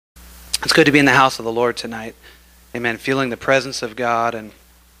It's good to be in the house of the Lord tonight. Amen. Feeling the presence of God, and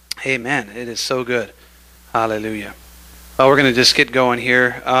amen. It is so good. Hallelujah. Well, we're going to just get going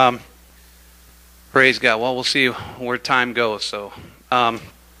here. Praise God. Well, we'll see where time goes. So,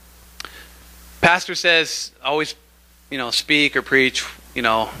 pastor says always, speak or preach,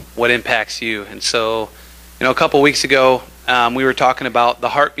 what impacts you. And so, a couple weeks ago, we were talking about the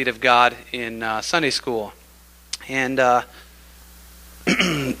heartbeat of God in Sunday school. And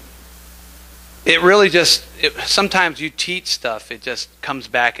it really sometimes you teach stuff, it just comes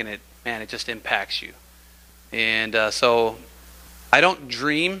back and it just impacts you. And so I don't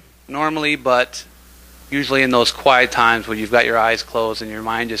dream normally, but usually in those quiet times when you've got your eyes closed and your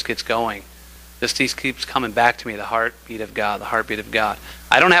mind just gets going, just keeps coming back to me, the heartbeat of God, the heartbeat of God.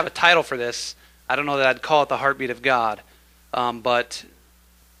 I don't have a title for this. I don't know that I'd call it the heartbeat of God, but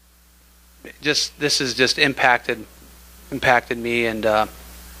this has just impacted me, and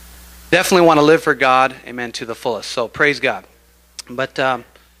definitely want to live for God, amen, to the fullest. So praise God. But all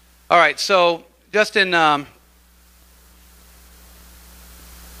right, so just in an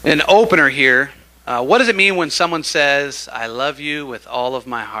opener here, what does it mean when someone says, "I love you with all of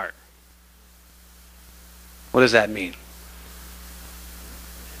my heart"? What does that mean?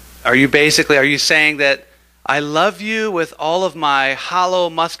 Are you saying that I love you with all of my hollow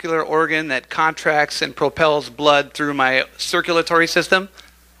muscular organ that contracts and propels blood through my circulatory system?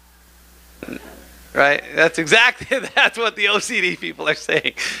 Right? That's what the OCD people are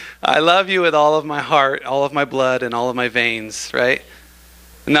saying. I love you with all of my heart, all of my blood, and all of my veins, right?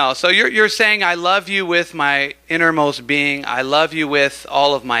 No, so you're saying I love you with my innermost being. I love you with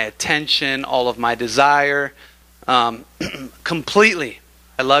all of my attention, all of my desire, completely.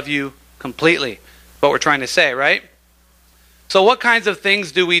 I love you completely. What we're trying to say, right? So what kinds of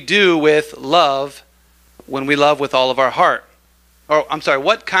things do we do with love when we love with all of our heart? Or, I'm sorry,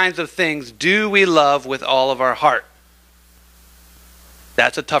 what kinds of things do we love with all of our heart?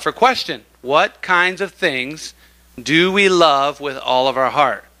 That's a tougher question. What kinds of things do we love with all of our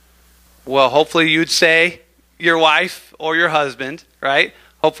heart? Well, hopefully you'd say your wife or your husband, right?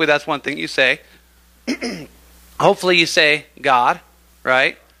 Hopefully that's one thing you say. Hopefully you say God,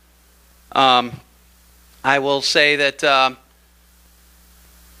 right? I will say that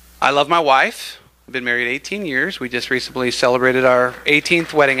I love my wife. I've been married 18 years. We just recently celebrated our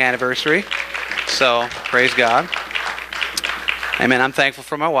 18th wedding anniversary. So, praise God. Amen. I'm thankful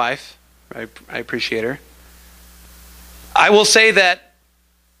for my wife. I appreciate her. I will say that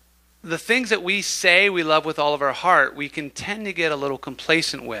the things that we say we love with all of our heart, we can tend to get a little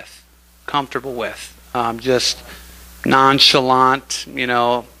complacent with, comfortable with, just nonchalant,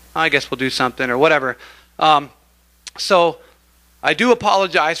 I guess we'll do something or whatever. So I do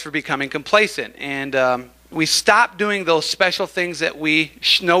apologize for becoming complacent, and we stop doing those special things that we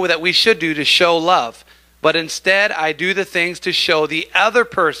know that we should do to show love. But instead, I do the things to show the other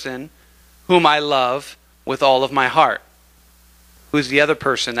person whom I love with all of my heart. Who's the other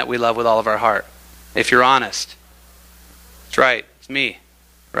person that we love with all of our heart? If you're honest. That's right. It's me.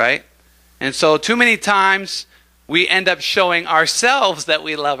 Right? And so too many times we end up showing ourselves that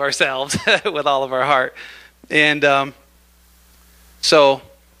we love ourselves with all of our heart. And so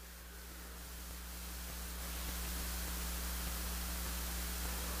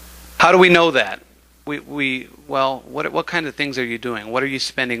how do we know that? Well, what kind of things are you doing? What are you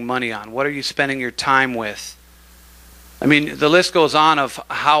spending money on? What are you spending your time with? I mean, the list goes on of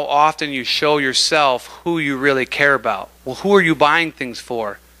how often you show yourself who you really care about. Well, who are you buying things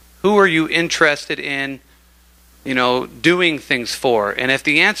for? Who are you interested in, doing things for? And if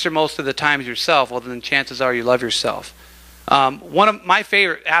the answer most of the time is yourself, well, then chances are you love yourself. One of my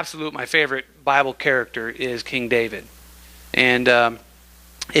favorite Bible character is King David. And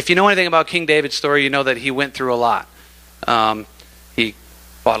if you know anything about King David's story, you know that he went through a lot. He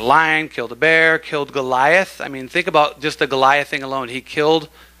fought a lion, killed a bear, killed Goliath. I mean, think about just the Goliath thing alone. He killed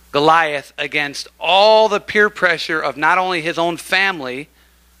Goliath against all the peer pressure of not only his own family,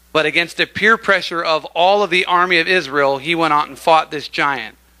 but against the peer pressure of all of the army of Israel. He went out and fought this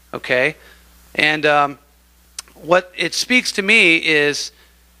giant. Okay? And what it speaks to me is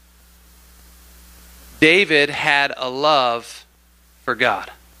David had a love for God.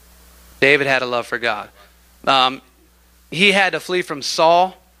 David had a love for God. He had to flee from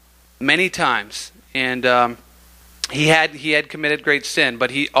Saul many times, and he had committed great sin,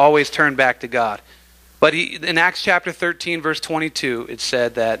 but he always turned back to God. But in Acts chapter 13, verse 22, it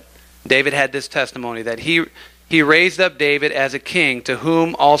said that David had this testimony, that he raised up David as a king, to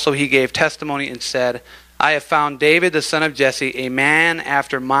whom also he gave testimony and said, I have found David the son of Jesse, a man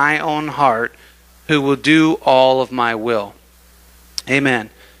after my own heart, who will do all of my will. Amen.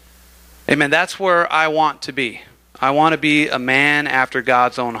 Amen. That's where I want to be. I want to be a man after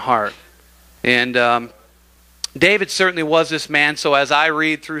God's own heart. And David certainly was this man. So as I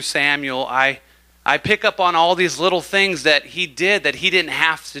read through Samuel, I pick up on all these little things that he did that he didn't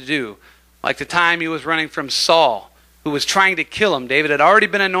have to do. Like the time he was running from Saul, who was trying to kill him. David had already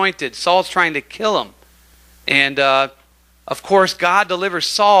been anointed. Saul's trying to kill him. And of course, God delivers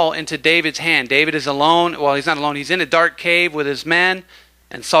Saul into David's hand. David is alone. Well, he's not alone. He's in a dark cave with his men.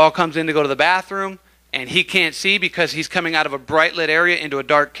 And Saul comes in to go to the bathroom. And he can't see because he's coming out of a bright lit area into a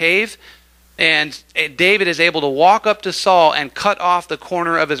dark cave. And David is able to walk up to Saul and cut off the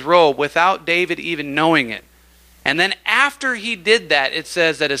corner of his robe without David even knowing it. And then after he did that, it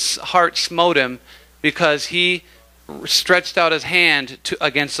says that his heart smote him because he stretched out his hand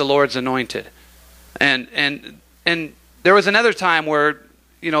against the Lord's anointed. And there was another time where,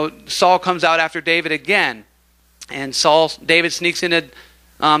 Saul comes out after David again. And David sneaks into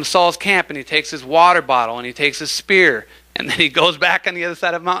Saul's camp, and he takes his water bottle and he takes his spear. And then he goes back on the other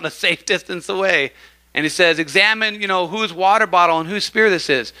side of the mountain a safe distance away. And he says, examine, whose water bottle and whose spear this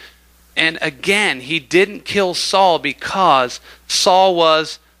is. And again, he didn't kill Saul because Saul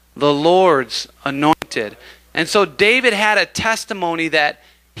was the Lord's anointed. And so David had a testimony that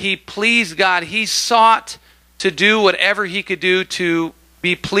he pleased God. He sought to do whatever he could do to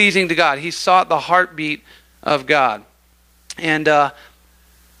be pleasing to God. He sought the heartbeat of God. And,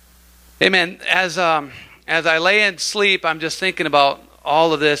 amen, as I lay in sleep, I'm just thinking about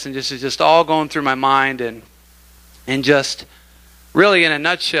all of this, and just all going through my mind, and just really in a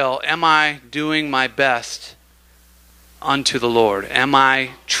nutshell, am I doing my best unto the Lord? Am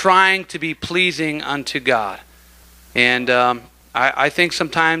I trying to be pleasing unto God? And I think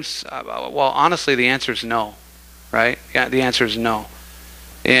sometimes, honestly, the answer is no, right? Yeah, the answer is no.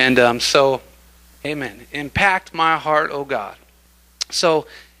 And so, amen. Impact my heart, O God. So,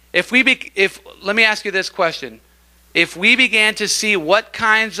 let me ask you this question. If we began to see what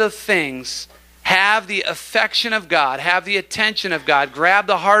kinds of things have the affection of God, have the attention of God, grab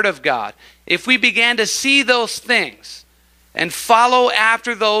the heart of God, if we began to see those things and follow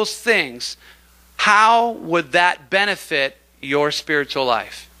after those things, how would that benefit your spiritual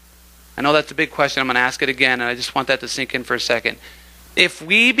life? I know that's a big question. I'm going to ask it again, and I just want that to sink in for a second. If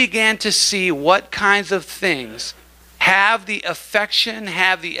we began to see what kinds of things have the affection,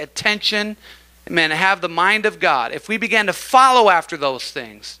 have the attention, have the mind of God, if we began to follow after those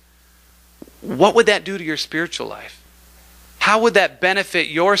things, what would that do to your spiritual life? How would that benefit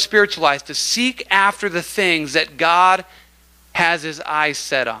your spiritual life to seek after the things that God has his eyes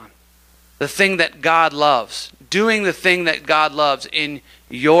set on? The thing that God loves. Doing the thing that God loves in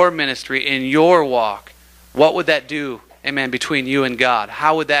your ministry, in your walk. What would that do, amen, between you and God?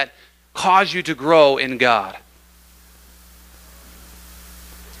 How would that cause you to grow in God?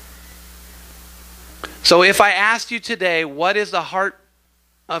 So if I asked you today, what is the heart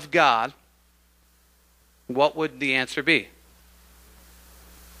of God? What would the answer be?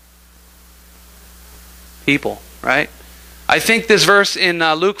 People, right? I think this verse in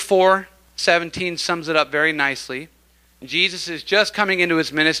Luke 4:17 sums it up very nicely. Jesus is just coming into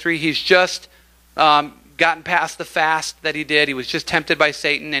his ministry. He's just gotten past the fast that he did. He was just tempted by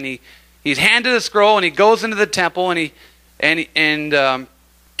Satan, and he's handed a scroll, and he goes into the temple, and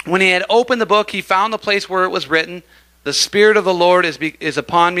when he had opened the book, he found the place where it was written, "The Spirit of the Lord is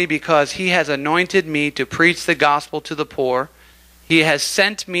upon me, because he has anointed me to preach the gospel to the poor. He has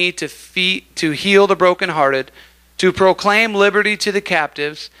sent me to heal the brokenhearted, to proclaim liberty to the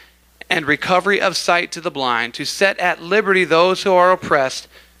captives, and recovery of sight to the blind, to set at liberty those who are oppressed,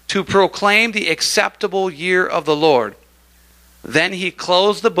 to proclaim the acceptable year of the Lord." Then he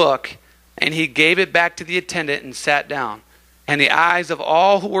closed the book, and he gave it back to the attendant and sat down. And the eyes of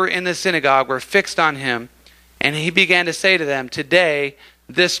all who were in the synagogue were fixed on him. And he began to say to them, "Today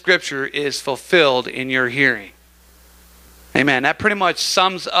this scripture is fulfilled in your hearing." Amen. That pretty much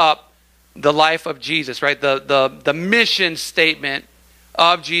sums up the life of Jesus, right? The mission statement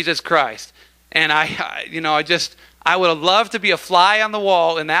of Jesus Christ. And I would have loved to be a fly on the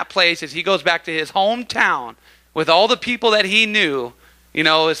wall in that place as he goes back to his hometown with all the people that he knew,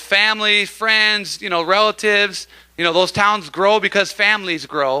 his family, friends, relatives. Those towns grow because families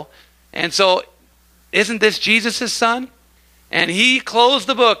grow. And so, isn't this Jesus' son? And he closed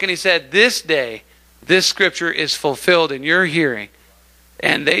the book and he said, "This day, this scripture is fulfilled in your hearing."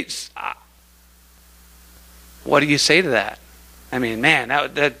 And what do you say to that? I mean, man,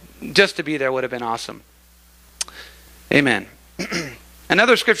 that just to be there would have been awesome. Amen.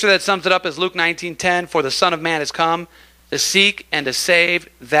 Another scripture that sums it up is Luke 19:10, "For the Son of Man has come to seek and to save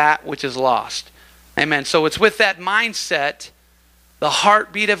that which is lost." Amen. So it's with that mindset The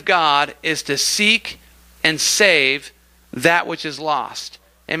heartbeat of God is to seek and save that which is lost.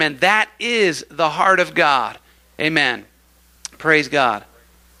 Amen. That is the heart of God. Amen. Praise God.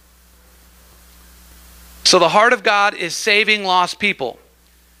 So the heart of God is saving lost people.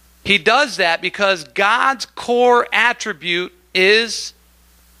 He does that because God's core attribute is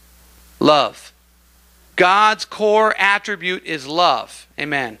love. God's core attribute is love.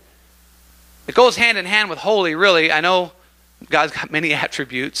 Amen. It goes hand in hand with holy, really. I know God's got many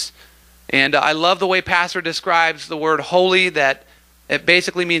attributes. And I love the way Pastor describes the word holy, that it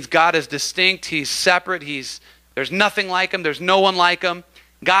basically means God is distinct. He's separate. There's nothing like him. There's no one like him.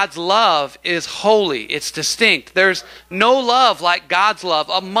 God's love is holy. It's distinct. There's no love like God's love.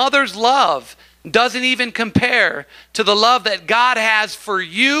 A mother's love doesn't even compare to the love that God has for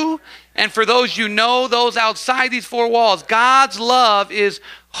you and for those you know, those outside these four walls. God's love is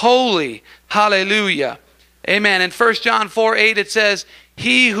holy. Hallelujah. Amen. In 1 John 4:8 it says,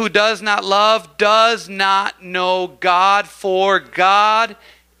 "He who does not love does not know God, for God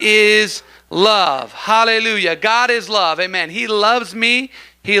is love." Hallelujah. God is love. Amen. He loves me.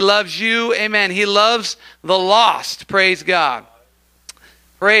 He loves you. Amen. He loves the lost. Praise God.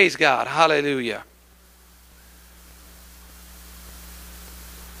 Praise God. Hallelujah.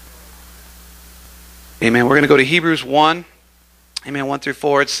 Amen. We're going to go to Hebrews 1. Amen. 1 through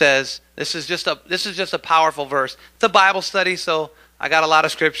 4. It says, this is just a powerful verse. It's a Bible study, so I got a lot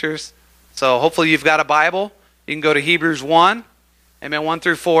of scriptures. So hopefully you've got a Bible. You can go to Hebrews 1. Amen. 1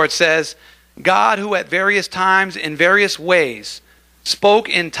 through 4. It says, "God, who at various times in various ways spoke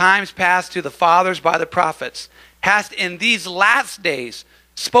in times past to the fathers by the prophets, hath in these last days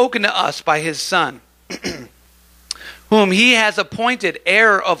spoken to us by his Son, whom he has appointed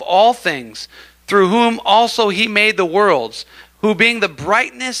heir of all things, through whom also he made the worlds, who being the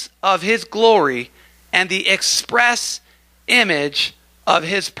brightness of his glory and the express image of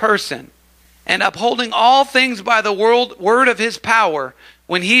his person, and upholding all things by the word of his power,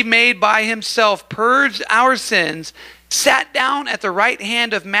 when he made by himself purged our sins, sat down at the right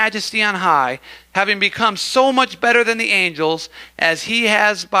hand of majesty on high, having become so much better than the angels, as he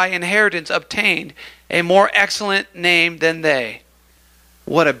has by inheritance obtained a more excellent name than they."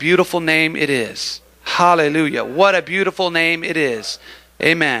 What a beautiful name it is. Hallelujah. What a beautiful name it is.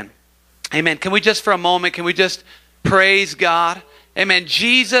 Amen. Amen. Can we just for a moment, can we just praise God? Amen.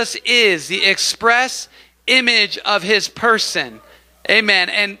 Jesus is the express image of his person. Amen.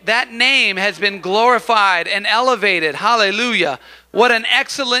 And that name has been glorified and elevated. Hallelujah. What an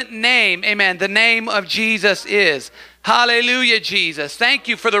excellent name. Amen. The name of Jesus is. Hallelujah, Jesus. Thank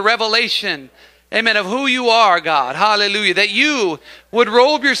you for the revelation. Amen. Of who you are, God. Hallelujah. That you would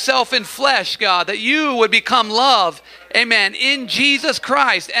robe yourself in flesh, God. That you would become love. Amen. In Jesus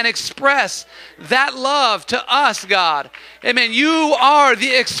Christ, and express that love to us, God. Amen. You are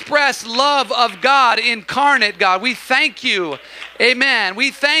the express love of God incarnate, God. We thank you. Amen.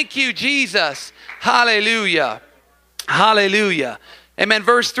 We thank you, Jesus. Hallelujah. Hallelujah. Amen.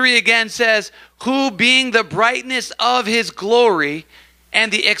 Verse 3 again says, "Who being the brightness of his glory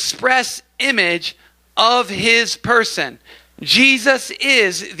and the express image of his person." Jesus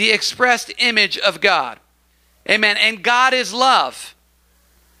is the expressed image of God. Amen. And God is love.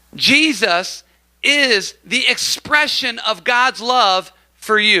 Jesus is the expression of God's love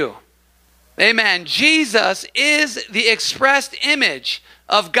for you. Amen. Jesus is the expressed image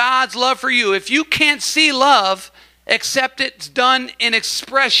of God's love for you. If you can't see love except it's done in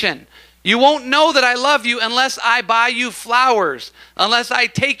expression, you won't know that I love you unless I buy you flowers, unless I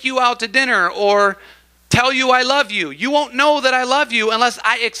take you out to dinner or tell you I love you. You won't know that I love you unless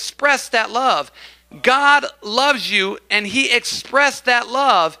I express that love. God loves you, and he expressed that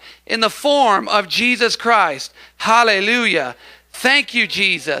love in the form of Jesus Christ. Hallelujah. Thank you,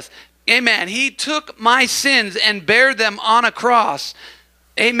 Jesus. Amen. He took my sins and bare them on a cross.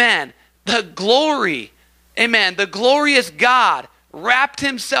 Amen. The glory, amen, the glorious God wrapped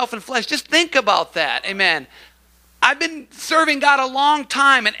himself in flesh. Just think about that. Amen. I've been serving God a long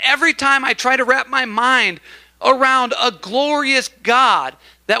time, and every time I try to wrap my mind around a glorious God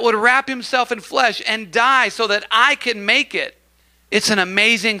that would wrap himself in flesh and die so that I can make it, it's an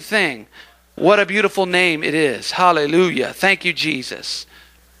amazing thing. What a beautiful name it is. Hallelujah. Thank you, Jesus.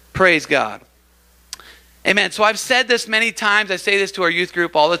 Praise God. Amen. So I've said this many times. I say this to our youth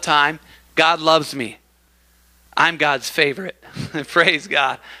group all the time. God loves me. I'm God's favorite. Praise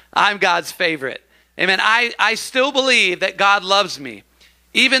God. I'm God's favorite. Amen. I still believe that God loves me,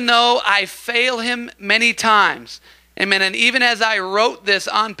 even though I fail him many times. Amen. And even as I wrote this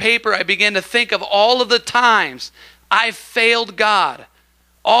on paper, I began to think of all of the times I've failed God.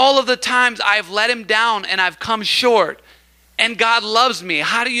 All of the times I've let him down and I've come short. And God loves me.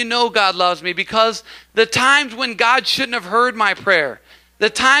 How do you know God loves me? Because the times when God shouldn't have heard my prayer, the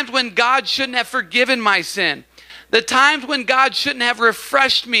times when God shouldn't have forgiven my sin, the times when God shouldn't have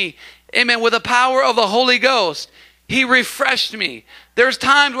refreshed me, amen, with the power of the Holy Ghost, He refreshed me. There's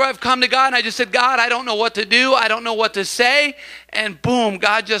times where I've come to God and I just said, God, I don't know what to do. I don't know what to say. And boom,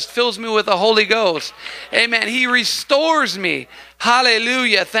 God just fills me with the Holy Ghost. Amen. He restores me.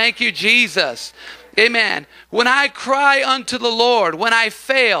 Hallelujah. Thank you, Jesus. Amen. When I cry unto the Lord, when I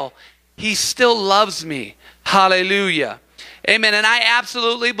fail, He still loves me. Hallelujah. Amen. And I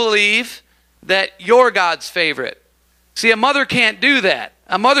absolutely believe that you're God's favorite. See, a mother can't do that.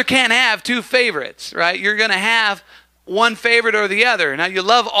 A mother can't have two favorites, right? You're going to have one favorite or the other. Now, you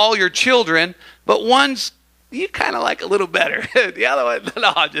love all your children, but one's you kind of like a little better. The other one,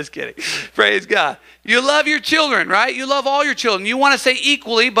 no, I'm just kidding. Praise God. You love your children, right? You love all your children. You want to say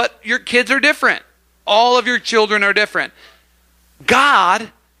equally, but your kids are different. All of your children are different.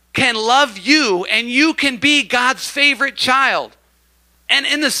 God can love you, and you can be God's favorite child. And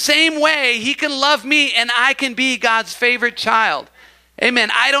in the same way, He can love me, and I can be God's favorite child.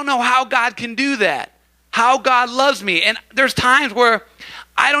 Amen. I don't know how God can do that. How God loves me. And there's times where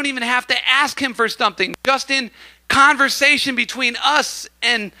I don't even have to ask Him for something. Just in conversation between us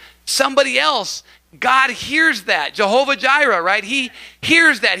and somebody else, God hears that. Jehovah Jireh, right? He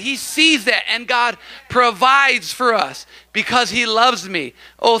hears that. He sees that. And God provides for us because He loves me.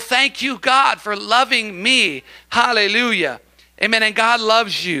 Oh, thank you, God, for loving me. Hallelujah. Amen. And God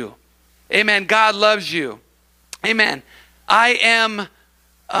loves you. Amen. God loves you. Amen. I am,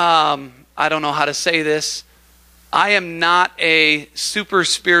 I don't know how to say this. I am not a super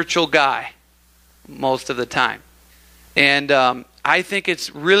spiritual guy most of the time. And I think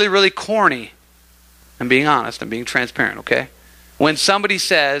it's really, really corny. I'm being honest. I'm being transparent, okay? When somebody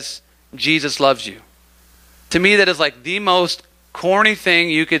says, Jesus loves you. To me, that is like the most corny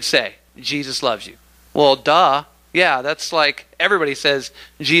thing you could say. Jesus loves you. Well, duh. Yeah, that's like everybody says,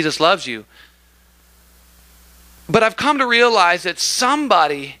 Jesus loves you. But I've come to realize that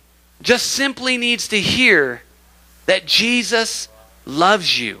somebody just simply needs to hear that Jesus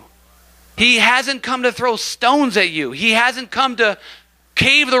loves you. He hasn't come to throw stones at you. He hasn't come to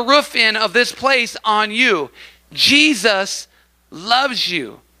cave the roof in of this place on you. Jesus loves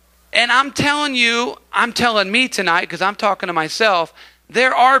you. And I'm telling you, I'm telling me tonight, because I'm talking to myself,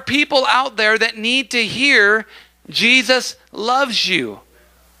 there are people out there that need to hear Jesus loves you.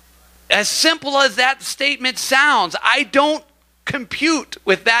 As simple as that statement sounds, I don't compute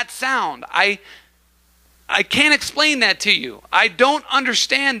with that sound. I can't explain that to you. I don't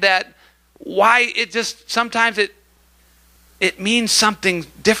understand that, why it just, sometimes it means something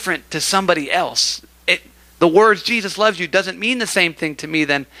different to somebody else. The words Jesus loves you doesn't mean the same thing to me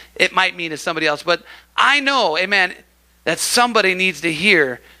than it might mean to somebody else. But I know, amen, that somebody needs to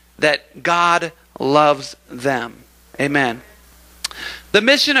hear that God loves them. Amen. The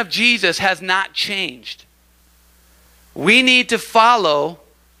mission of Jesus has not changed. We need to follow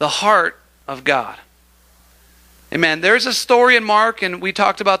the heart of God. Amen. There's a story in Mark, and we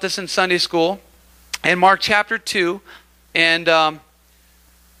talked about this in Sunday school, in Mark chapter 2. And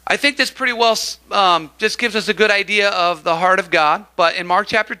I think this pretty well just gives us a good idea of the heart of God. But in Mark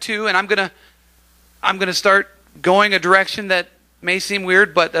chapter 2, and I'm gonna start going a direction that may seem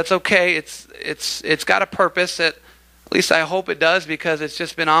weird, but that's okay. It's got a purpose. At least I hope it does, because it's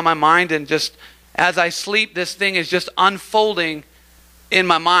just been on my mind, and just as I sleep, this thing is just unfolding in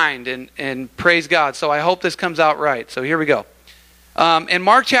my mind, and praise God. So I hope this comes out right. So here we go. In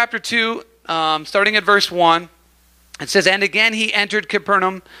Mark chapter 2, starting at verse 1, it says, "And again he entered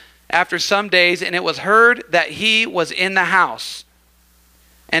Capernaum after some days, and it was heard that he was in the house.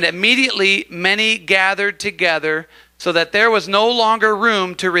 And immediately many gathered together, so that there was no longer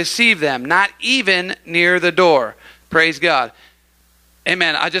room to receive them, not even near the door." Praise God.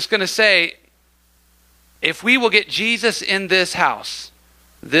 Amen. I'm just going to say, if we will get Jesus in this house,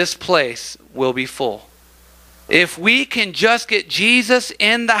 this place will be full. If we can just get Jesus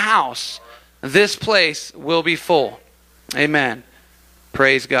in the house, this place will be full. Amen.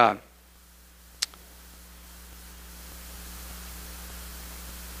 Praise God.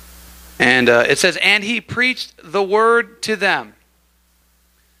 And it says, "And he preached the word to them.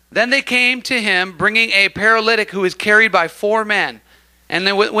 Then they came to him, bringing a paralytic who was carried by 4 men. And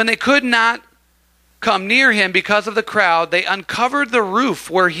then when they could not come near him because of the crowd, they uncovered the roof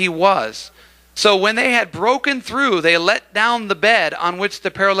where he was. So when they had broken through, they let down the bed on which the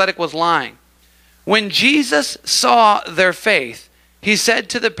paralytic was lying. When Jesus saw their faith, he said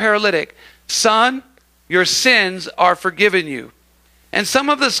to the paralytic, 'Son, your sins are forgiven you.' And some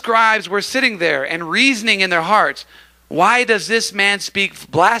of the scribes were sitting there and reasoning in their hearts, Why does this man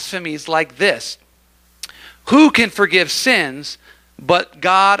speak blasphemies like this? Who can forgive sins but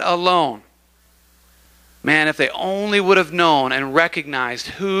God alone? Man, if they only would have known and recognized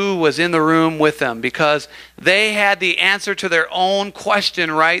who was in the room with them, because they had the answer to their own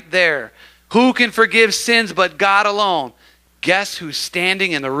question right there. Who can forgive sins but God alone? Guess who's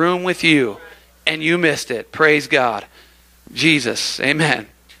standing in the room with you? And you missed it. Praise God. Jesus. Amen.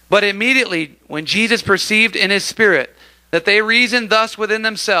 But immediately, when Jesus perceived in his spirit that they reasoned thus within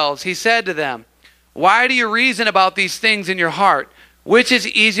themselves, he said to them, why do you reason about these things in your heart? Which is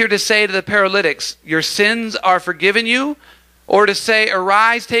easier to say to the paralytics, your sins are forgiven you? Or to say,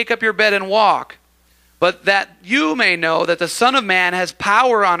 arise, take up your bed and walk? But that you may know that the Son of Man has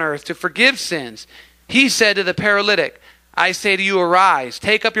power on earth to forgive sins. He said to the paralytic, I say to you, arise,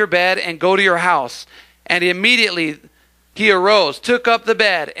 take up your bed and go to your house. And immediately he arose, took up the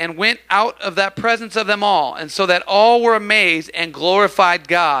bed, and went out of that presence of them all. And so that all were amazed and glorified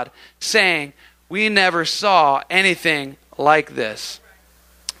God, saying, we never saw anything like this.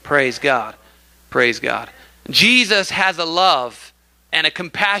 Praise God. Praise God. Jesus has a love and a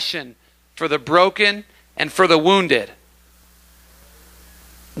compassion for the broken and for the wounded.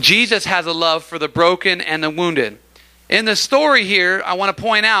 Jesus has a love for the broken and the wounded. In the story here, I want to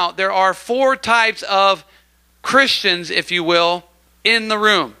point out there are 4 types of Christians, if you will, in the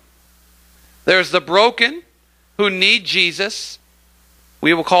room. There's the broken who need Jesus.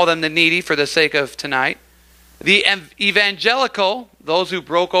 We will call them the needy for the sake of tonight. The evangelical, those who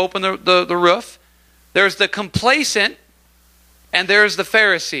broke open the roof. There's the complacent, and there's the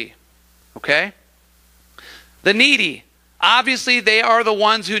Pharisee. Okay? The needy. Obviously, they are the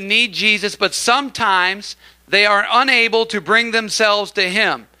ones who need Jesus, but sometimes they are unable to bring themselves to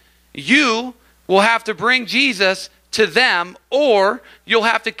him. You will have to bring Jesus to them, or you'll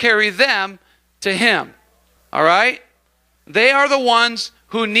have to carry them to him. All right? They are the ones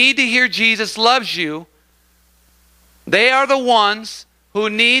who need to hear Jesus loves you. They are the ones who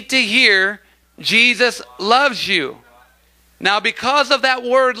need to hear Jesus loves you. Now, because of that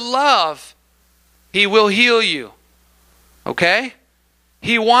word love, he will heal you. Okay?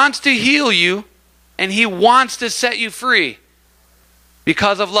 He wants to heal you, and he wants to set you free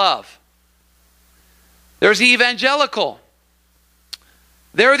because of love. There's the evangelical.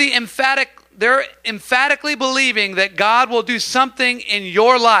 They're emphatically believing that God will do something in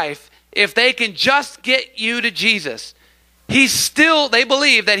your life if they can just get you to Jesus. They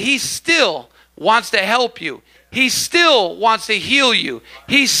believe that he still wants to help you. He still wants to heal you.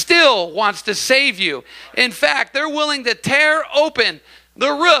 He still wants to save you. In fact, they're willing to tear open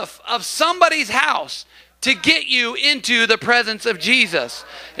the roof of somebody's house to get you into the presence of Jesus.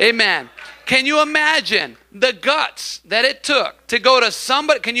 Amen. Can you imagine the guts that it took to go to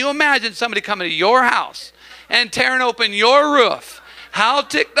somebody? Can you imagine somebody coming to your house and tearing open your roof? How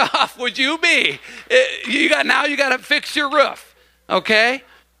ticked off would you be? Now you got to fix your roof. Okay?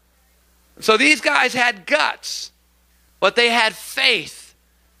 So these guys had guts, but they had faith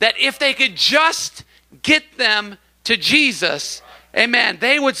that if they could just get them to Jesus, amen,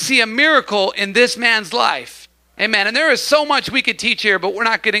 they would see a miracle in this man's life. Amen. And there is so much we could teach here, but we're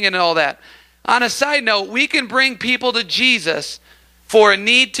not getting into all that. On a side note, we can bring people to Jesus for a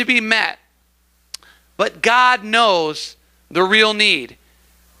need to be met, but God knows the real need.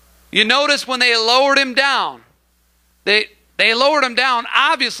 You notice when they lowered him down, they lowered him down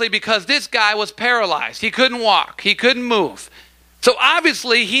obviously because this guy was paralyzed. He couldn't walk. He couldn't move. So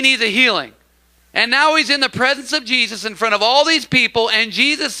obviously he needs a healing. And now he's in the presence of Jesus in front of all these people, and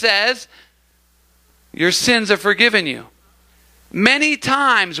Jesus says, your sins are forgiven you. Many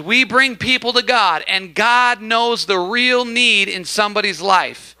times we bring people to God, and God knows the real need in somebody's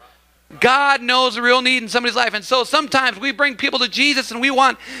life. God knows the real need in somebody's life. And so sometimes we bring people to Jesus and we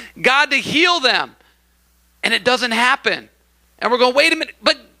want God to heal them. And it doesn't happen. And we're going, wait a minute,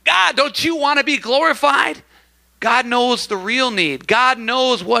 but God, don't you want to be glorified? God knows the real need. God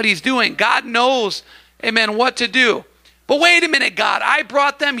knows what he's doing. God knows, amen, what to do. But wait a minute, God, I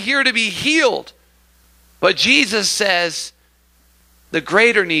brought them here to be healed. But Jesus says, the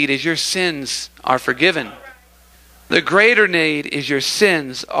greater need is your sins are forgiven. The greater need is your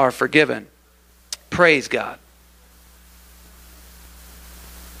sins are forgiven. Praise God.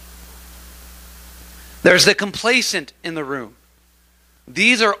 There's the complacent in the room.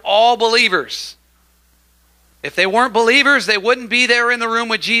 These are all believers. If they weren't believers, they wouldn't be there in the room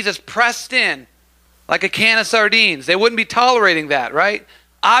with Jesus pressed in like a can of sardines. They wouldn't be tolerating that, right?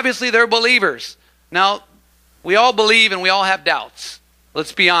 Obviously, they're believers. Now, we all believe and we all have doubts.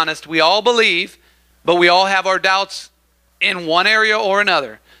 Let's be honest. We all believe, but we all have our doubts in one area or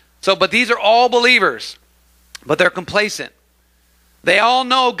another. But these are all believers. but they're complacent. They all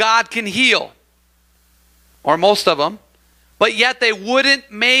know God can heal, or most of them, but yet they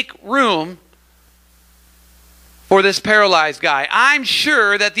wouldn't make room for this paralyzed guy. I'm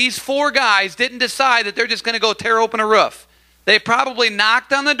sure that these 4 guys didn't decide that they're just going to go tear open a roof. They probably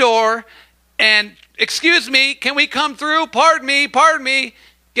knocked on the door and, excuse me, can we come through? Pardon me,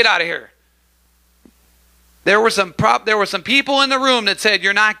 get out of here. There were some people in the room that said,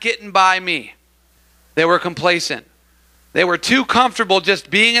 you're not getting by me. They were complacent. They were too comfortable just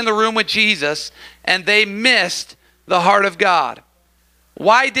being in the room with Jesus, and they missed the heart of God.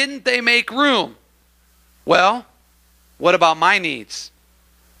 Why didn't they make room? Well, what about my needs?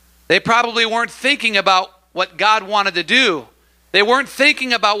 They probably weren't thinking about what God wanted to do. They weren't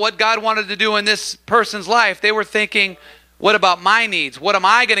thinking about what God wanted to do in this person's life. They were thinking, what about my needs? What am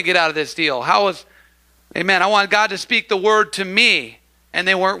I going to get out of this deal? Amen, I want God to speak the word to me. And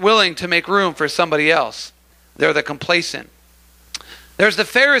they weren't willing to make room for somebody else. They're the complacent. There's the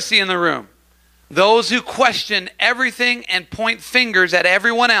Pharisee in the room. Those who question everything and point fingers at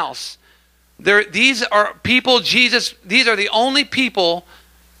everyone else. These are the only people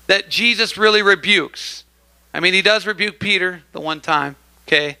that Jesus really rebukes. I mean, he does rebuke Peter the one time,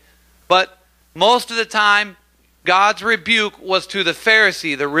 okay? But most of the time, God's rebuke was to the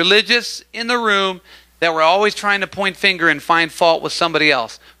Pharisee, the religious in the room, that were always trying to point finger and find fault with somebody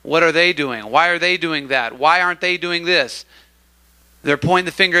else. What are they doing? Why are they doing that? Why aren't they doing this? They're pointing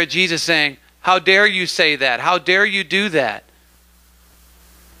the finger at Jesus saying, how dare you say that? How dare you do that?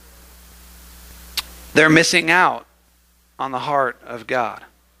 They're missing out on the heart of God.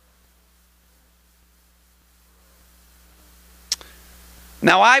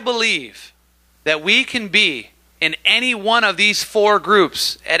 Now I believe that we can be in any one of these 4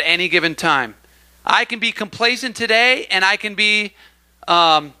 groups at any given time. I can be complacent today, and I can be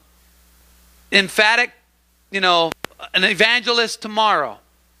emphatic, an evangelist tomorrow,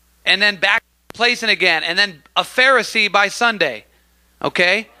 and then back complacent again, and then a Pharisee by Sunday,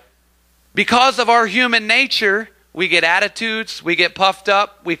 okay? Because of our human nature, we get attitudes, we get puffed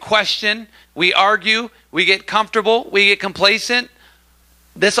up, we question, we argue, we get comfortable, we get complacent.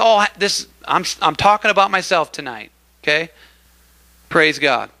 I'm talking about myself tonight, okay? Praise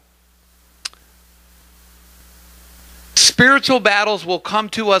God. Spiritual battles will come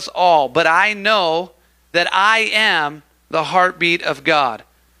to us all, but I know that I am the heartbeat of God,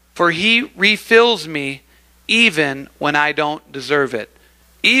 for He refills me even when I don't deserve it.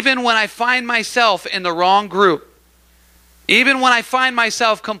 Even when I find myself in the wrong group, even when I find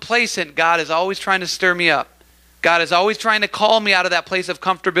myself complacent, God is always trying to stir me up. God is always trying to call me out of that place of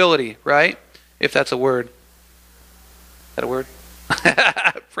comfortability, right? If that's a word. Is that a word?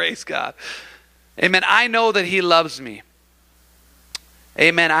 Praise God. Amen. I know that He loves me.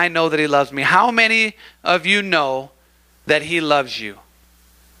 Amen. I know that He loves me. How many of you know that He loves you?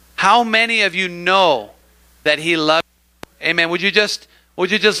 How many of you know that He loves you? Amen. Would you just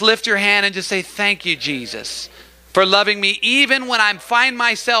lift your hand and just say, thank you, Jesus, for loving me even when I find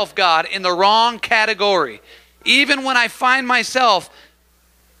myself, God, in the wrong category. Even when I find myself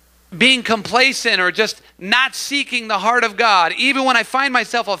being complacent or just not seeking the heart of God. Even when I find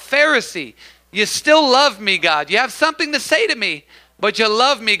myself a Pharisee. You still love me, God. You have something to say to me, but you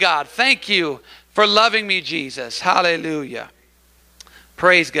love me, God. Thank you for loving me, Jesus. Hallelujah.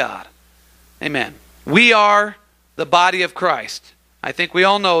 Praise God. Amen. We are the body of Christ. I think we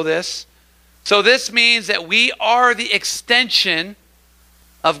all know this. So this means that we are the extension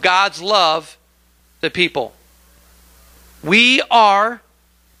of God's love to people. We are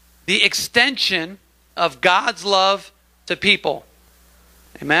the extension of God's love to people.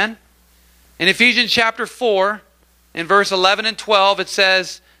 Amen? In Ephesians chapter 4, in verse 11 and 12, it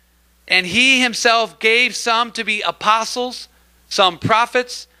says, and He Himself gave some to be apostles, some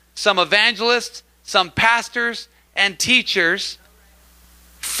prophets, some evangelists, some pastors and teachers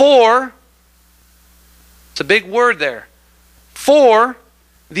for, it's a big word there, for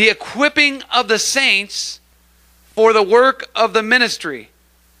the equipping of the saints for the work of the ministry,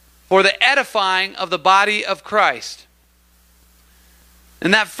 for the edifying of the body of Christ.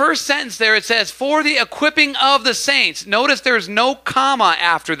 In that first sentence there it says, for the equipping of the saints. Notice there's no comma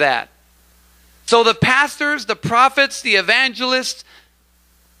after that. So the pastors, the prophets, the evangelists,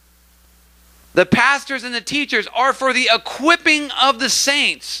 the pastors and the teachers are for the equipping of the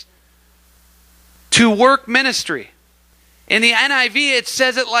saints to work ministry. In the NIV it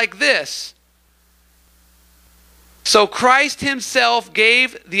says it like this. So Christ Himself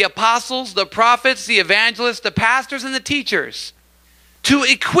gave the apostles, the prophets, the evangelists, the pastors, and the teachers to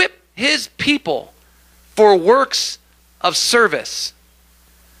equip His people for works of service.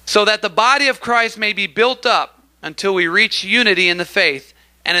 so that the body of Christ may be built up until we reach unity in the faith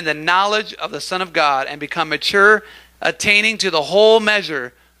and in the knowledge of the Son of God and become mature, attaining to the whole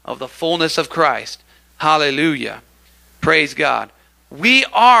measure of the fullness of Christ. Hallelujah. Praise God. We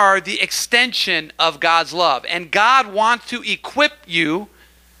are the extension of God's love, and God wants to equip you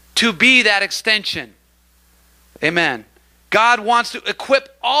to be that extension. Amen. God wants to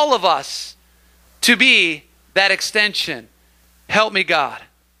equip all of us to be that extension. Help me, God,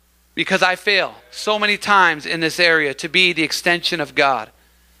 because I fail so many times in this area to be the extension of God.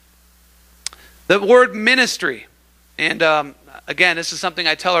 The word ministry, and again, this is something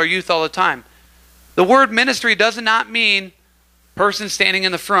I tell our youth all the time. The word ministry does not mean person standing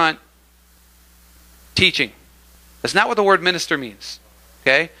in the front teaching. That's not what the word minister means.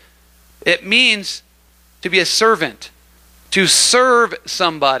 Okay? It means to be a servant, to serve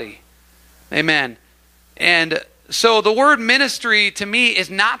somebody. Amen. And so the word ministry to me is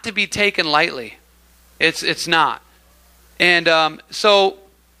not to be taken lightly. It's not. And so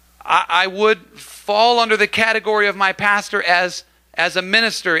I would fall under the category of my pastor as a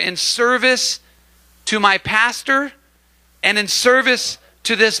minister in service to my pastor and in service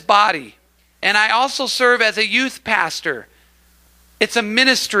to this body. And I also serve as a youth pastor. It's a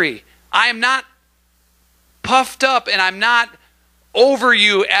ministry. I am not puffed up and I'm not over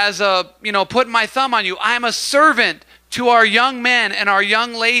you as a, putting my thumb on you. I am a servant to our young men and our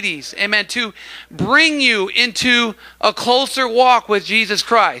young ladies. Amen. To bring you into a closer walk with Jesus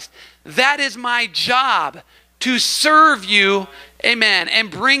Christ. That is my job, to serve you, amen,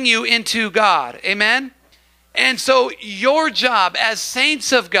 and bring you into God. Amen. And so your job as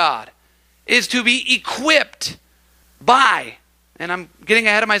saints of God is to be equipped by, and I'm getting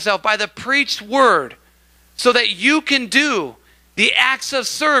ahead of myself, by the preached word, so that you can do the acts of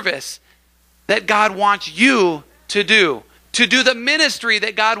service that God wants you to do the ministry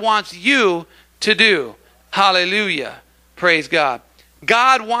that God wants you to do. Hallelujah. Praise God.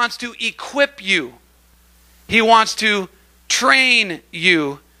 God wants to equip you. He wants to train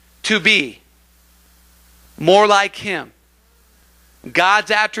you to be more like Him. God's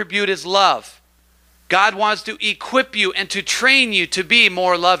attribute is love. God wants to equip you and to train you to be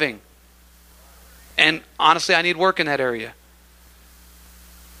more loving. And honestly, I need work in that area.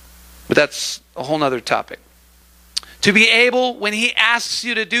 But that's a whole nother topic. To be able, when He asks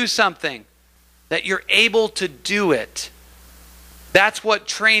you to do something, that you're able to do it. That's what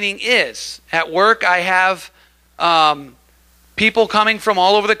training is. At work, I have people coming from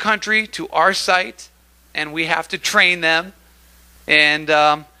all over the country to our site, and we have to train them. And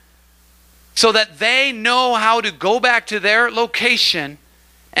so that they know how to go back to their location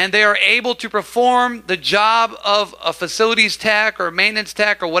and they are able to perform the job of a facilities tech or maintenance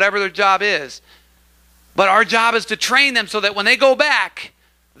tech or whatever their job is. But our job is to train them so that when they go back,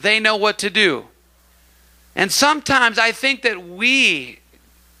 they know what to do. And sometimes I think that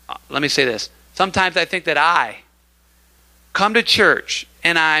let me say this. Sometimes I think that I come to church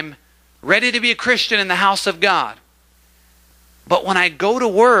and I'm ready to be a Christian in the house of God. But when I go to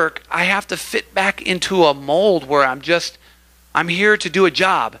work, I have to fit back into a mold where I'm here to do a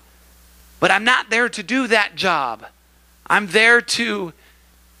job. But I'm not there to do that job. I'm there to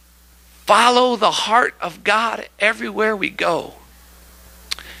follow the heart of God everywhere we go.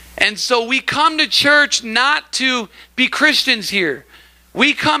 And so we come to church not to be Christians here.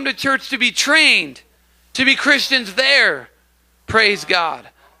 We come to church to be trained, to be Christians there. Praise God.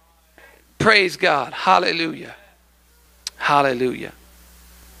 Praise God. Hallelujah. Hallelujah.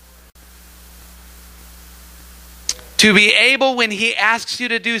 To be able, when He asks you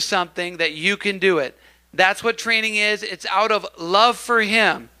to do something, that you can do it. That's what training is. It's out of love for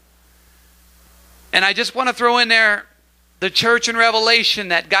Him. And I just want to throw in there the church in Revelation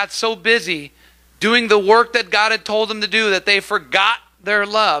that got so busy doing the work that God had told them to do that they forgot their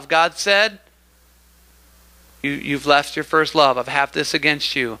love. God said, you've left your first love. I have this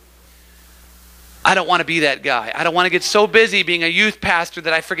against you. I don't want to be that guy. I don't want to get so busy being a youth pastor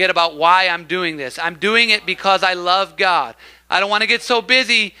that I forget about why I'm doing this. I'm doing it because I love God. I don't want to get so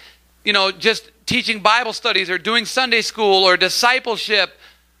busy, just teaching Bible studies or doing Sunday school or discipleship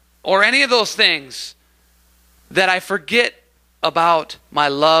or any of those things that I forget about my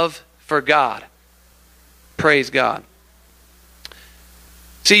love for God. Praise God.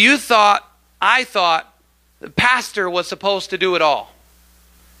 See, I thought the pastor was supposed to do it all.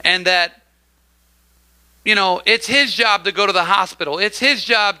 And that, it's his job to go to the hospital. It's his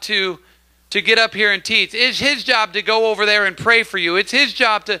job to get up here and teach. It's his job to go over there and pray for you. It's his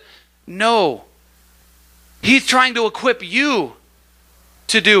job to... No. He's trying to equip you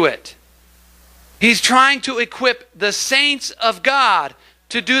to do it. He's trying to equip the saints of God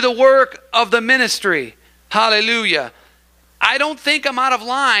to do the work of the ministry. Hallelujah. I don't think I'm out of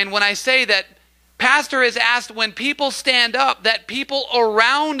line when I say that Pastor has asked when people stand up that people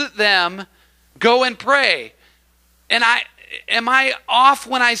around them go and pray. And am I off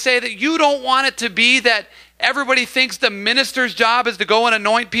when I say that you don't want it to be that everybody thinks the minister's job is to go and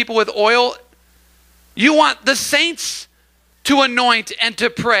anoint people with oil? You want the saints to anoint and to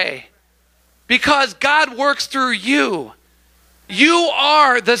pray, because God works through you. You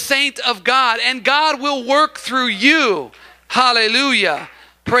are the saint of God, and God will work through you. Hallelujah.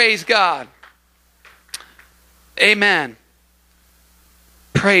 Praise God. Amen.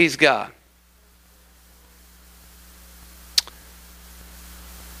 Praise God.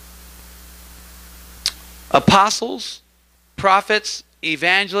 Apostles, prophets,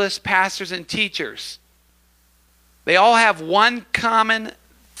 evangelists, pastors, and teachers. They all have one common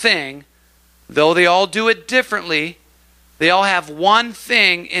thing, though they all do it differently. They all have one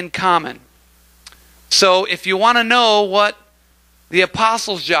thing in common. So if you want to know what the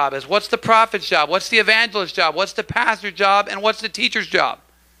apostle's job is, what's the prophet's job, what's the evangelist's job, what's the pastor's job, and what's the teacher's job,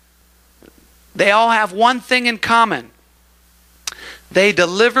 they all have one thing in common. They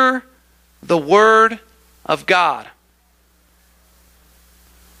deliver the word of God.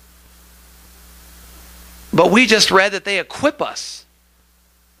 But we just read that they equip us.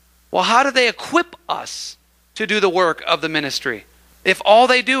 Well, how do they equip us to do the work of the ministry? If all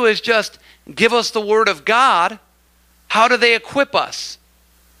they do is just give us the word of God, how do they equip us?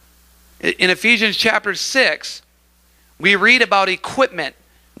 In Ephesians chapter 6, we read about equipment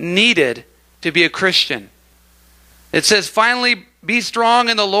needed to be a Christian. It says, finally, be strong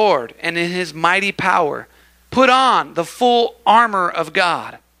in the Lord and in his mighty power. Put on the full armor of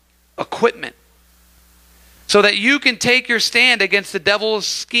God. Equipment. So that you can take your stand against the devil's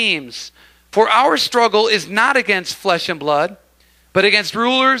schemes. For our struggle is not against flesh and blood, but against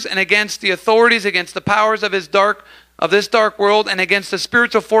rulers and against the authorities, against the powers of this dark world, and against the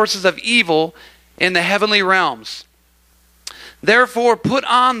spiritual forces of evil in the heavenly realms. Therefore, put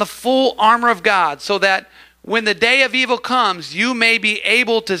on the full armor of God, so that when the day of evil comes, you may be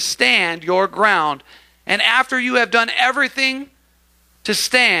able to stand your ground. And after you have done everything to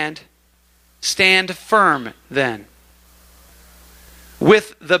stand, stand firm then,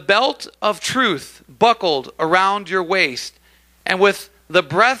 with the belt of truth buckled around your waist, and with the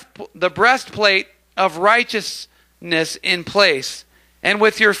breastplate of righteousness in place, and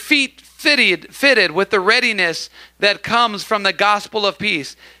with your feet fitted with the readiness that comes from the gospel of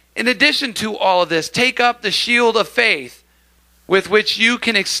peace. In addition to all of this, take up the shield of faith, with which you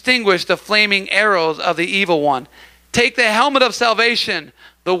can extinguish the flaming arrows of the evil one. Take the helmet of salvation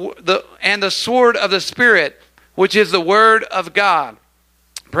and the sword of the Spirit, which is the word of God.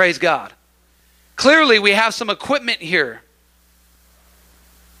 Praise God. Clearly, we have some equipment here.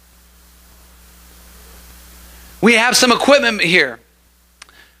 We have some equipment here.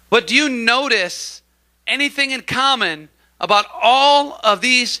 But do you notice anything in common about all of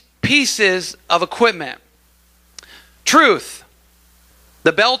these pieces of equipment? Truth.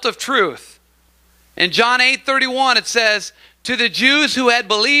 The belt of truth. In John 8:31 it says, to the Jews who had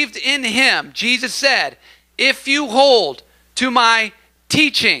believed in him, Jesus said, if you hold to my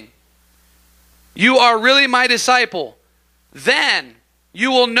teaching, you are really my disciple. Then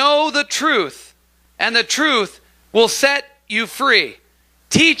you will know the truth, and the truth will set you free.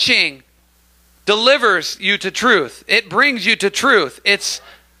 Teaching delivers you to truth. It brings you to truth. It's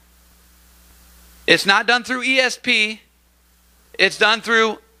not done through ESP. It's done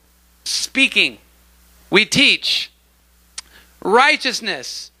through speaking. We teach.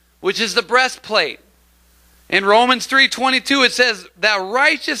 Righteousness, which is the breastplate. In Romans 3:22 it says that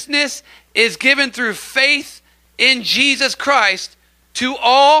righteousness is given through faith in Jesus Christ to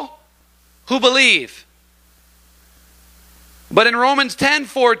all who believe. But in Romans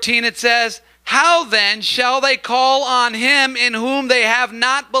 10:14 it says, how then shall they call on him in whom they have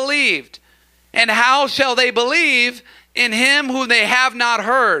not believed? And how shall they believe in him whom they have not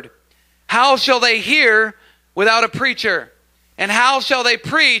heard? How shall they hear without a preacher? And how shall they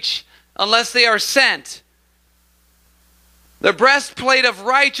preach unless they are sent? The breastplate of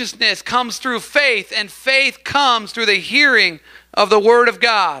righteousness comes through faith, and faith comes through the hearing of the word of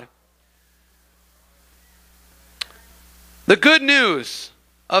God. The good news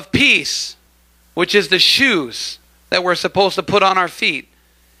of peace, which is the shoes that we're supposed to put on our feet.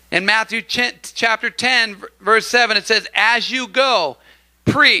 In Matthew chapter 10, verse 7, it says, as you go,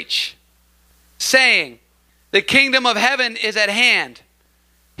 preach, saying, the kingdom of heaven is at hand.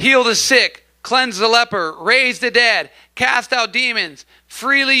 Heal the sick, cleanse the leper, raise the dead, cast out demons.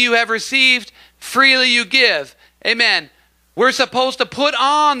 Freely you have received, freely you give. Amen. We're supposed to put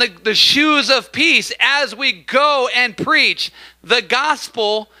on the shoes of peace as we go and preach the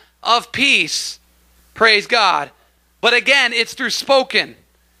gospel of peace. Praise God. But again, it's through spoken.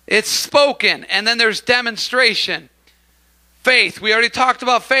 It's spoken, and then there's demonstration. Faith. We already talked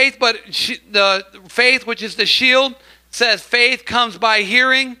about faith, but the faith, which is the shield, says faith comes by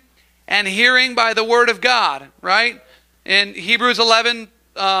hearing, and hearing by the word of God, right? In Hebrews 11,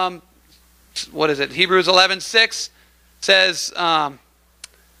 Hebrews 11:6 says,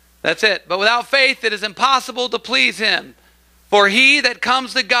 that's it. But without faith it is impossible to please him. For he that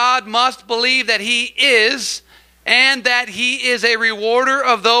comes to God must believe that he is, and that he is a rewarder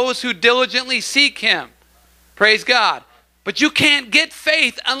of those who diligently seek him. Praise God. But you can't get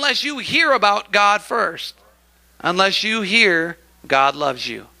faith unless you hear about God first. Unless you hear God loves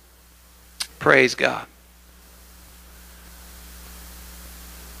you. Praise God.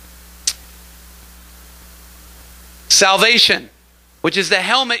 Salvation, which is the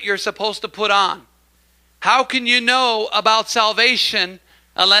helmet you're supposed to put on. How can you know about salvation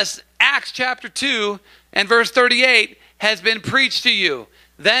unless Acts chapter 2 and verse 38 has been preached to you?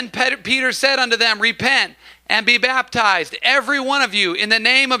 Then Peter said unto them, repent and be baptized, every one of you, in the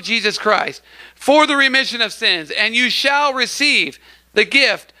name of Jesus Christ, for the remission of sins, and you shall receive the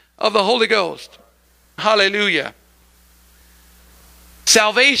gift of the Holy Ghost. Hallelujah.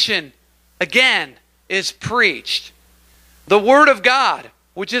 Salvation, again, is preached. The Word of God,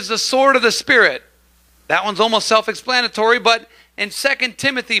 which is the sword of the Spirit. That one's almost self-explanatory, but in 2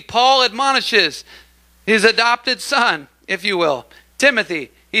 Timothy, Paul admonishes his adopted son, if you will,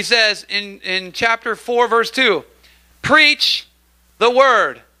 Timothy. He says in chapter 4, verse 2, preach the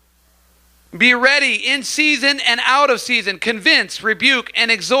word. Be ready in season and out of season. Convince, rebuke, and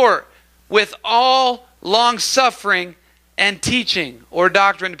exhort with all long-suffering and teaching, or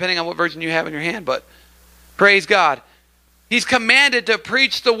doctrine, depending on what version you have in your hand. But praise God. He's commanded to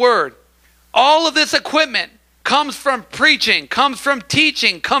preach the word. All of this equipment comes from preaching, comes from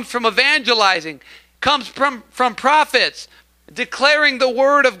teaching, comes from evangelizing, comes from prophets declaring the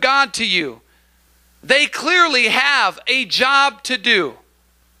word of God to you. They clearly have a job to do.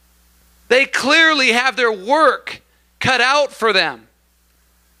 They clearly have their work cut out for them.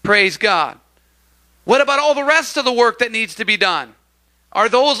 Praise God. What about all the rest of the work that needs to be done? Are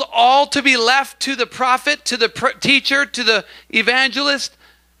those all to be left to the prophet, to the teacher, to the evangelist?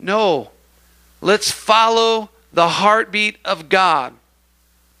 No. Let's follow the heartbeat of God.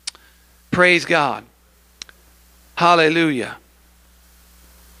 Praise God. Hallelujah.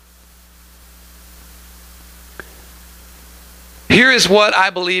 Here is what I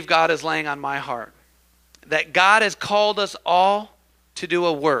believe God is laying on my heart. That God has called us all to do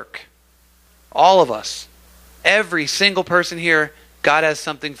a work. All of us. Every single person here, God has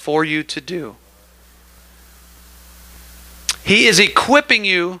something for you to do. He is equipping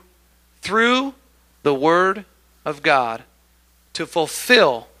you through the Word of God to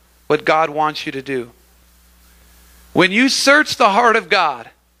fulfill what God wants you to do. When you search the heart of God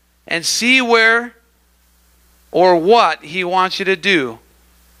and see where or what He wants you to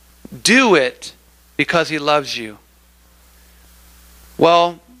do it because He loves you.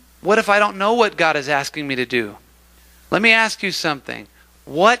 Well, what if I don't know what God is asking me to do? Let me ask you something.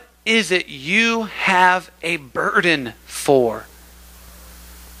 What is it you have a burden for?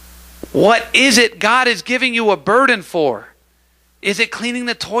 What is it God is giving you a burden for? Is it cleaning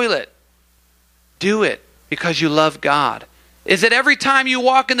the toilet? Do it because you love God. Is it every time you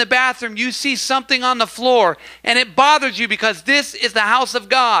walk in the bathroom you see something on the floor and it bothers you because this is the house of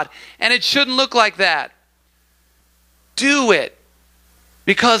God and it shouldn't look like that? Do it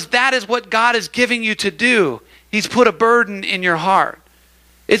because that is what God is giving you to do. He's put a burden in your heart.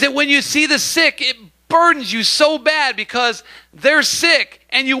 Is it when you see the sick, it burdens you so bad because they're sick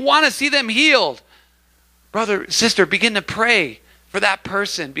and you want to see them healed? Brother, sister, begin to pray for that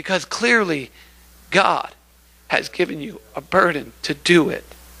person because clearly God has given you a burden to do it.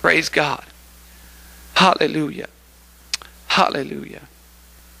 Praise God. Hallelujah. Hallelujah.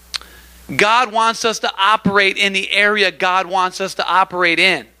 God wants us to operate in the area God wants us to operate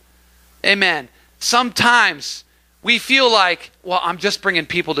in. Amen. Sometimes we feel like, well, I'm just bringing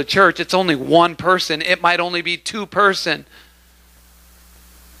people to church. It's only one person. It might only be two person.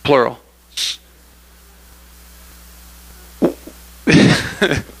 Plural.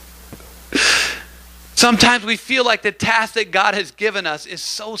 Sometimes we feel like the task that God has given us is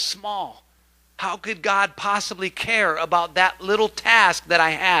so small. How could God possibly care about that little task that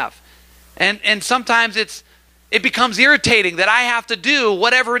I have? And sometimes it becomes irritating that I have to do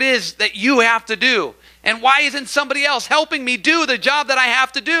whatever it is that you have to do. And why isn't somebody else helping me do the job that I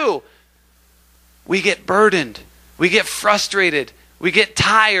have to do? We get burdened We get frustrated. We get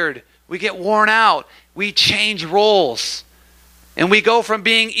tired. We get worn out. We change roles. And we go from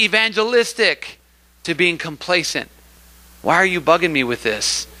being evangelistic to being complacent. Why are you bugging me with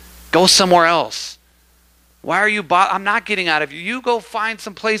this? Go somewhere else. Why are you I'm not getting out of you. You go find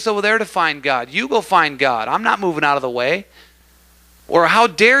some place over there to find God. You go find God. I'm not moving out of the way. Or how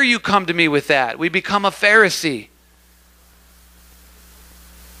dare you come to me with that? We become a Pharisee.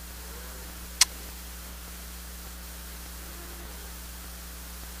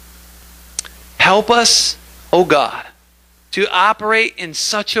 Help us, O God, to operate in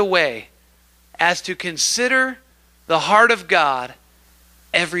such a way as to consider the heart of God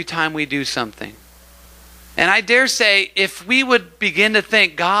every time we do something. And I dare say, if we would begin to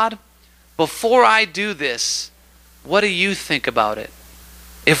think, God, before I do this, what do you think about it?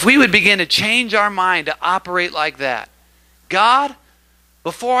 If we would begin to change our mind to operate like that, God,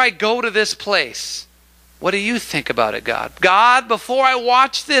 before I go to this place, what do you think about it, God? God, before I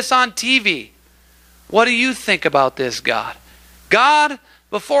watch this on TV, what do you think about this, God? God,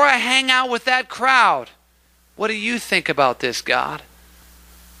 before I hang out with that crowd, what do you think about this, God?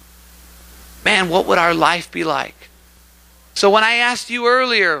 Man, what would our life be like? So when I asked you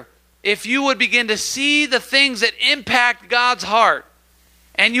earlier, if you would begin to see the things that impact God's heart,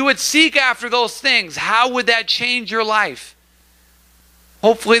 and you would seek after those things, how would that change your life?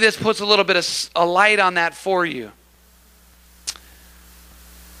 Hopefully this puts a little bit of a light on that for you.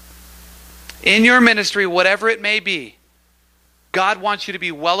 In your ministry, whatever it may be, God wants you to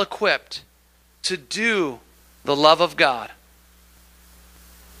be well equipped to do the love of God.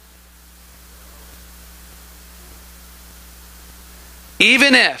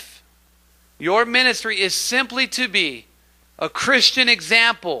 Even if your ministry is simply to be a Christian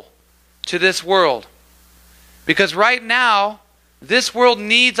example to this world. Because right now, this world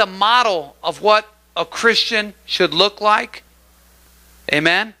needs a model of what a Christian should look like.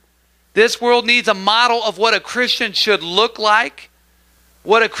 Amen? This world needs a model of what a Christian should look like,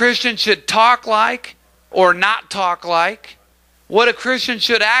 what a Christian should talk like or not talk like, what a Christian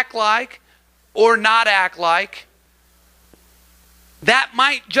should act like or not act like. That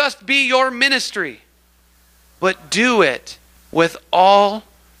might just be your ministry, but do it with all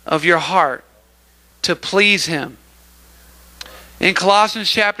of your heart to please Him. In Colossians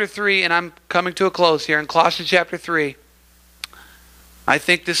chapter 3, and I'm coming to a close here, in Colossians chapter 3, I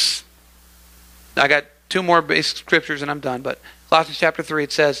got two more basic scriptures and I'm done, but Colossians chapter 3,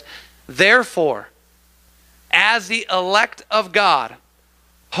 it says, therefore, as the elect of God,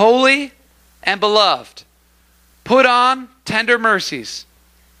 holy and beloved, put on tender mercies,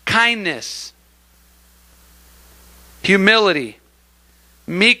 kindness, humility,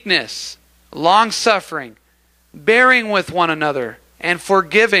 meekness, long-suffering, bearing with one another, and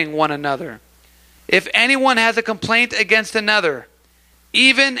forgiving one another. If anyone has a complaint against another,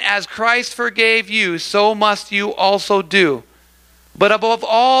 even as Christ forgave you, so must you also do. But above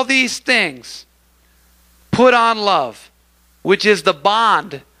all these things, put on love, which is the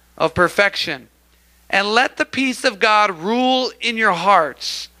bond of perfection. And let the peace of God rule in your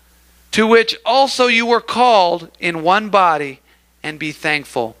hearts, to which also you were called in one body, and be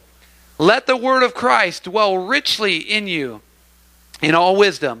thankful. Let the word of Christ dwell richly in you, in all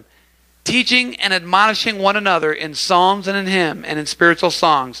wisdom, teaching and admonishing one another in psalms and in hymns and in spiritual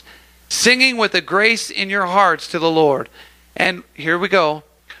songs, singing with a grace in your hearts to the Lord. And here we go.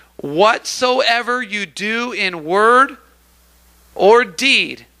 Whatsoever you do in word or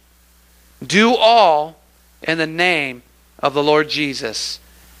deed, do all in the name of the Lord Jesus,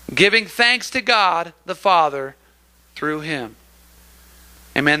 giving thanks to God the Father through Him.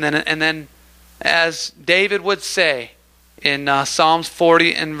 Amen. And then as David would say in Psalms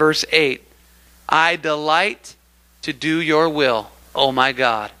 40 and verse 8, I delight to do your will, O my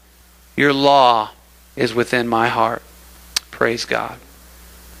God. Your law is within my heart. Praise God.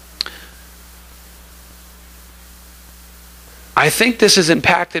 I think this has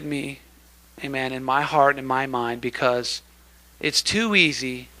impacted me, amen, in my heart and in my mind, because it's too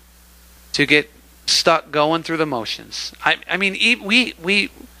easy to get stuck going through the motions. I mean,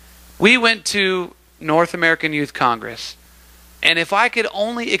 we went to North American Youth Congress, and if I could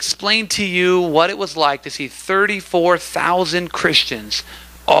only explain to you what it was like to see 34,000 Christians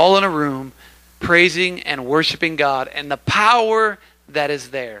all in a room praising and worshiping God and the power that is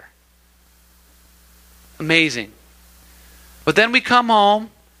there. Amazing. But then we come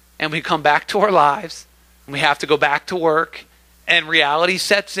home and we come back to our lives and we have to go back to work and reality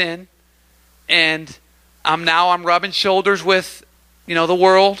sets in, and I'm rubbing shoulders with, the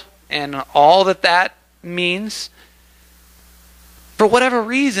world and all that means. For whatever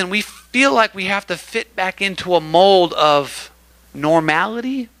reason, we feel like we have to fit back into a mold of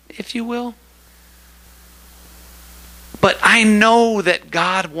normality, if you will. But I know that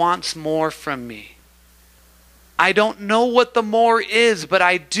God wants more from me. I don't know what the more is, but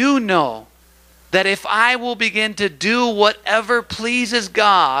I do know that if I will begin to do whatever pleases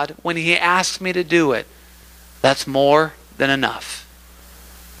God when He asks me to do it, that's more than enough.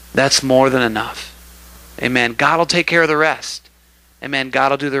 That's more than enough. Amen. God will take care of the rest. Amen.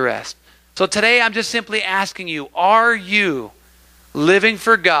 God will do the rest. So today I'm just simply asking you, are you living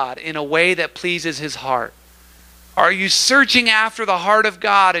for God in a way that pleases His heart? Are you searching after the heart of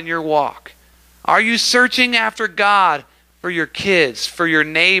God in your walk? Are you searching after God for your kids, for your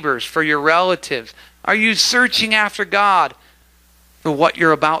neighbors, for your relatives? Are you searching after God for what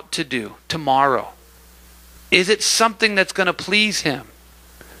you're about to do tomorrow? Is it something that's going to please Him?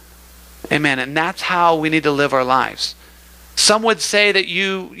 Amen. And that's how we need to live our lives. Some would say that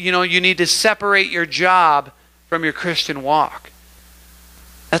you need to separate your job from your Christian walk.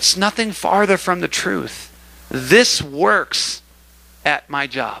 That's nothing farther from the truth. This works at my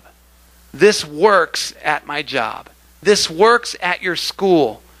job. This works at my job. This works at your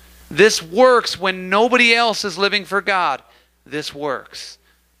school. This works when nobody else is living for God. This works.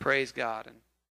 Praise God.